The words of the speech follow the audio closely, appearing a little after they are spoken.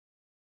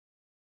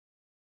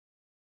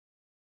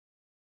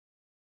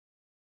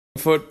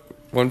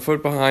One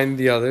foot behind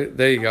the other.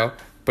 There you go.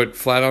 But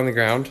flat on the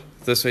ground.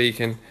 This way you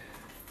can.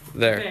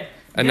 There. Okay,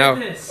 and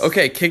now,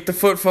 okay, kick the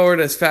foot forward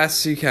as fast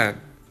as you can.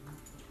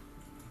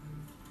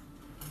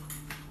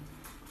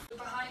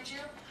 Behind you,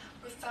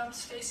 with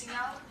thumbs facing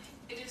out,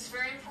 it is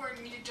very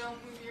important you don't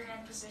move your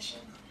hand position.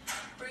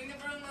 Bring the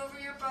broom over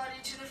your body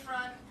to the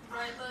front,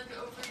 right leg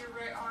over your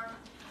right arm,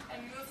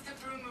 and move the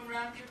broom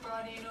around your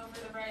body and over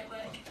the right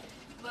leg.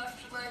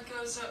 Left leg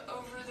goes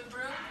over the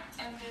broom,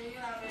 and there you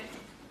have it.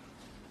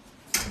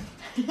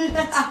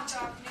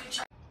 TikTok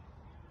new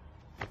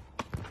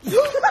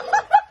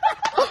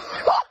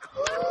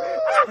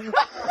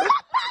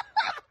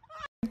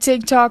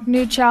TikTok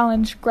new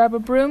challenge. Grab a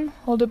broom,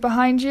 hold it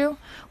behind you,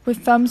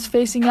 with thumbs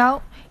facing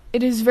out.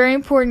 It is very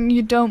important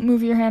you don't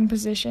move your hand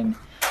position.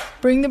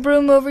 Bring the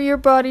broom over your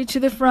body to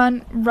the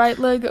front, right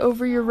leg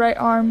over your right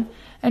arm,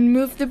 and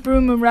move the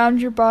broom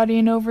around your body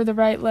and over the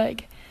right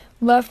leg.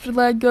 Left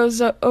leg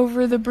goes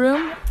over the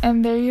broom,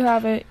 and there you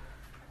have it.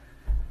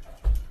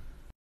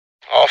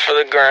 All for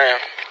the gram.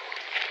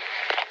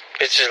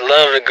 Bitches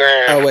love the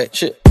gram. Oh wait,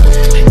 shit.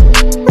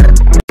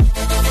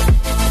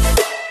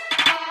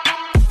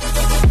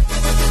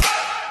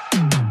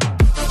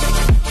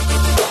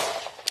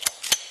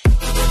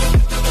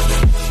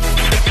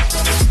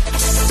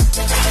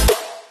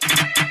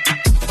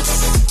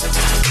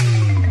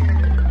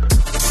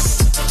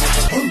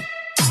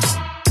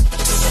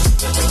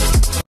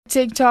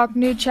 TikTok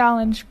new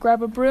challenge.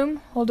 Grab a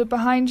broom, hold it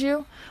behind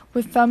you,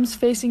 with thumbs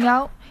facing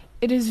out.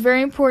 It is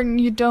very important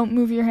you don't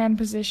move your hand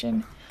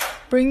position.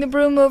 Bring the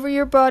broom over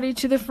your body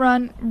to the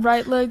front,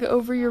 right leg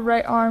over your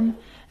right arm,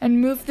 and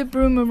move the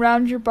broom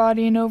around your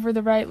body and over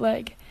the right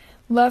leg.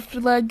 Left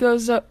leg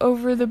goes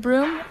over the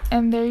broom,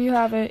 and there you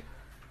have it.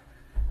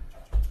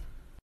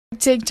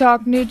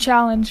 TikTok new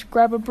challenge.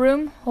 Grab a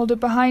broom, hold it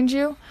behind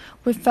you,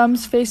 with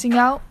thumbs facing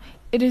out.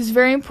 It is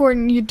very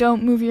important you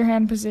don't move your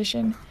hand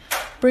position.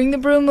 Bring the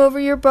broom over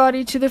your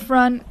body to the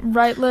front,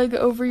 right leg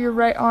over your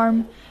right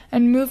arm,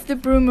 and move the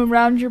broom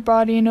around your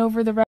body and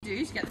over the right.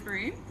 Just get the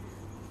broom,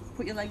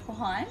 put your leg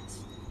behind,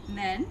 and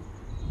then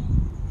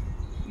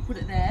you put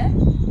it there,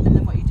 and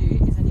then what you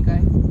do is then you go,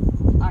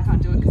 I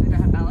can't do it because I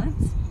don't have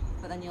balance,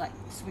 but then you like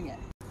swing it.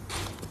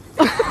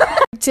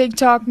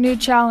 TikTok new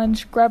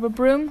challenge. Grab a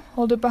broom,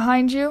 hold it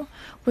behind you,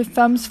 with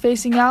thumbs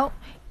facing out.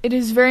 It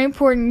is very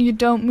important you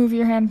don't move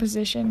your hand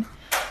position.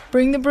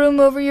 Bring the broom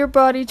over your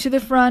body to the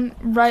front,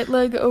 right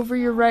leg over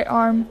your right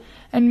arm,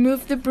 and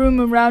move the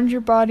broom around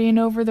your body and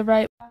over the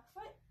right.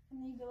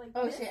 And you go like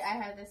oh this, shit, I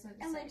had this one.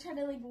 and like try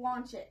to like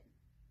launch it.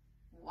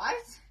 What?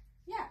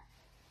 Yeah,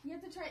 you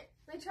have to try.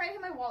 Like try to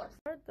hit my wallet.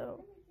 Hard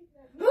though.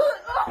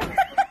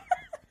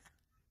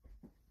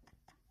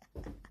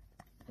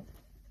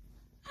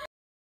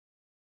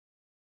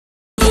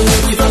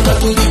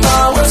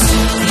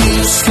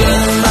 You spin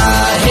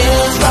my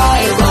head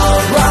right,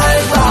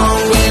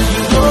 wrong, when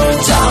you go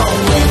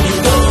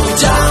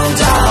down,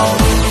 down.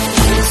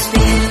 You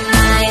spin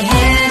my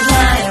head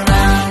right,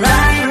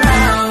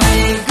 when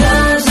you go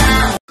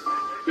down.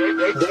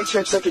 They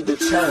check it to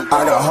 10.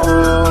 I got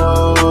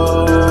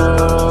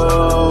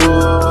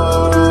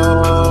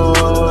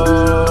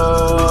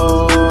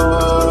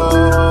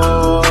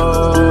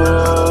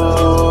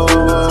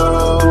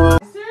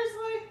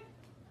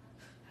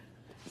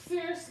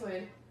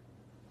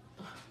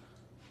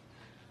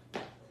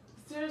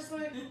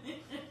Seriously?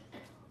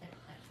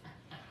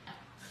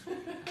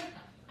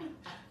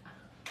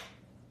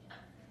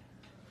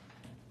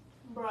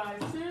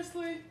 Bri,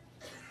 seriously?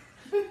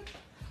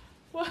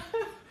 What?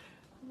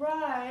 Bri,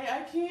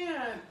 I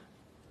can't.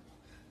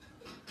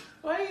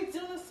 Why are you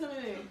doing this to me?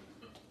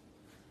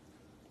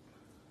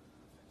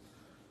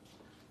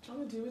 I'm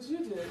gonna do what you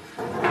did.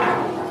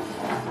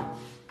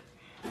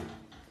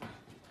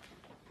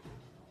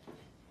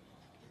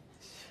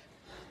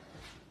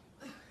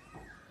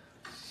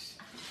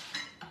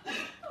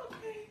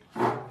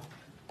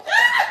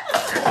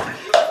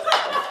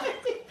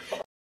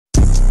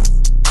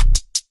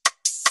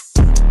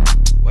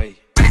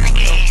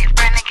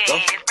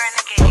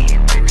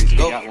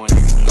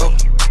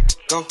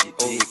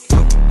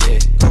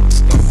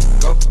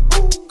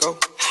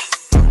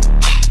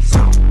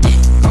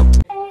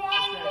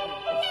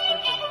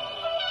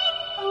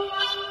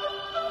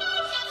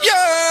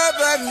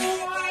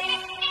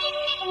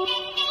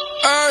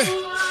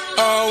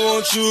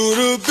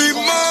 you to be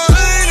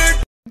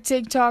mine.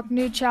 TikTok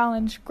new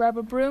challenge. Grab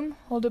a broom,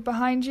 hold it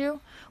behind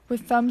you,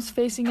 with thumbs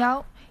facing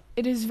out.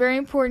 It is very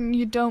important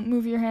you don't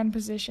move your hand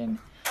position.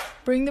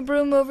 Bring the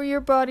broom over your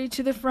body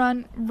to the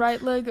front,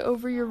 right leg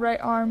over your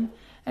right arm,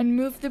 and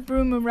move the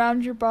broom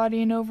around your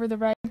body and over the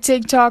right.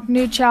 TikTok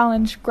new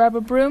challenge. Grab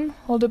a broom,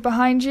 hold it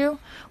behind you,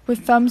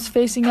 with thumbs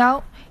facing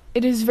out.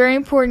 It is very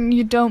important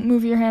you don't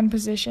move your hand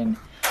position.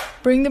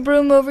 Bring the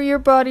broom over your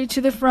body to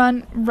the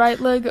front, right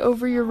leg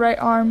over your right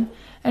arm,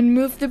 and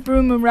move the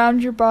broom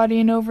around your body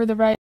and over the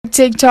right.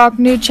 TikTok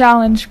new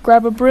challenge.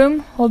 Grab a broom,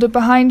 hold it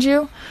behind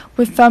you,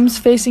 with thumbs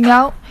facing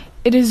out.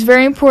 It is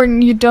very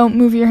important you don't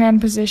move your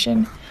hand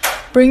position.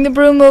 Bring the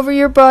broom over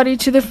your body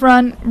to the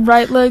front,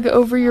 right leg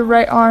over your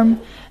right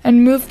arm,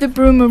 and move the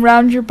broom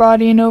around your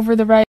body and over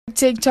the right.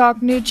 Tik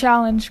Tok new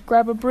challenge.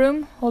 Grab a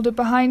broom, hold it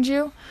behind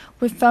you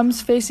with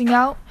thumbs facing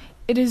out.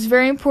 It is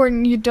very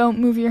important you don't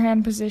move your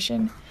hand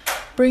position.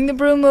 Bring the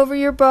broom over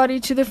your body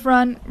to the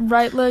front,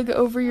 right leg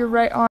over your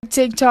right arm.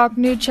 Tik Tok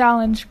new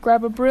challenge.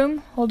 Grab a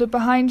broom, hold it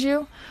behind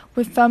you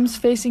with thumbs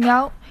facing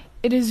out.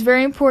 It is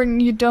very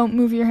important you don't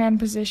move your hand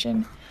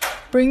position.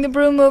 Bring the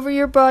broom over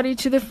your body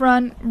to the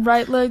front,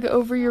 right leg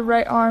over your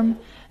right arm,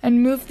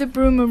 and move the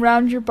broom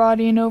around your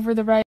body and over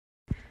the right.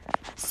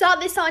 Saw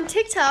this on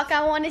TikTok.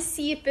 I want to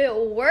see if it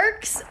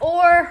works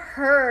or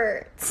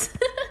hurts.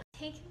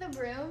 Take the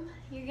broom,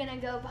 you're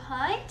gonna go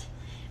behind,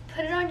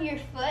 put it on your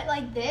foot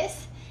like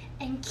this,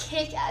 and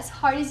kick as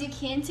hard as you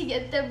can to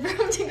get the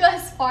broom to go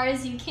as far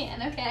as you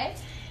can, okay?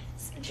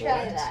 So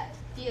try that.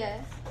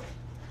 Yeah.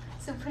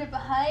 So put it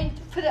behind,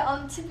 put it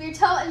on the tip of your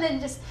toe, and then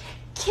just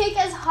kick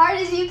as hard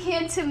as you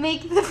can to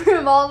make the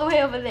broom all the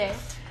way over there.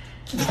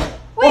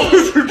 Wait!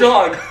 Your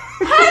dog!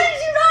 How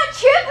did you not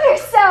trip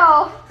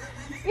yourself?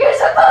 You're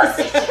supposed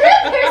to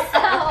trip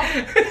yourself!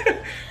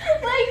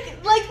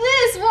 Like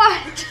this,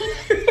 watch!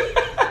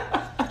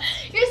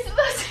 You're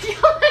supposed to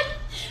go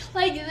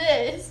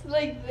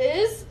like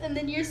this, and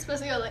then you're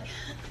supposed to go like...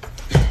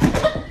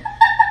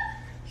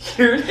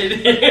 You're an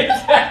idiot.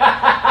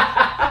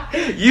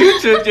 You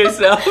tripped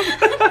yourself.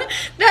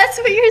 That's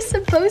what you're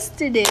supposed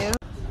to do.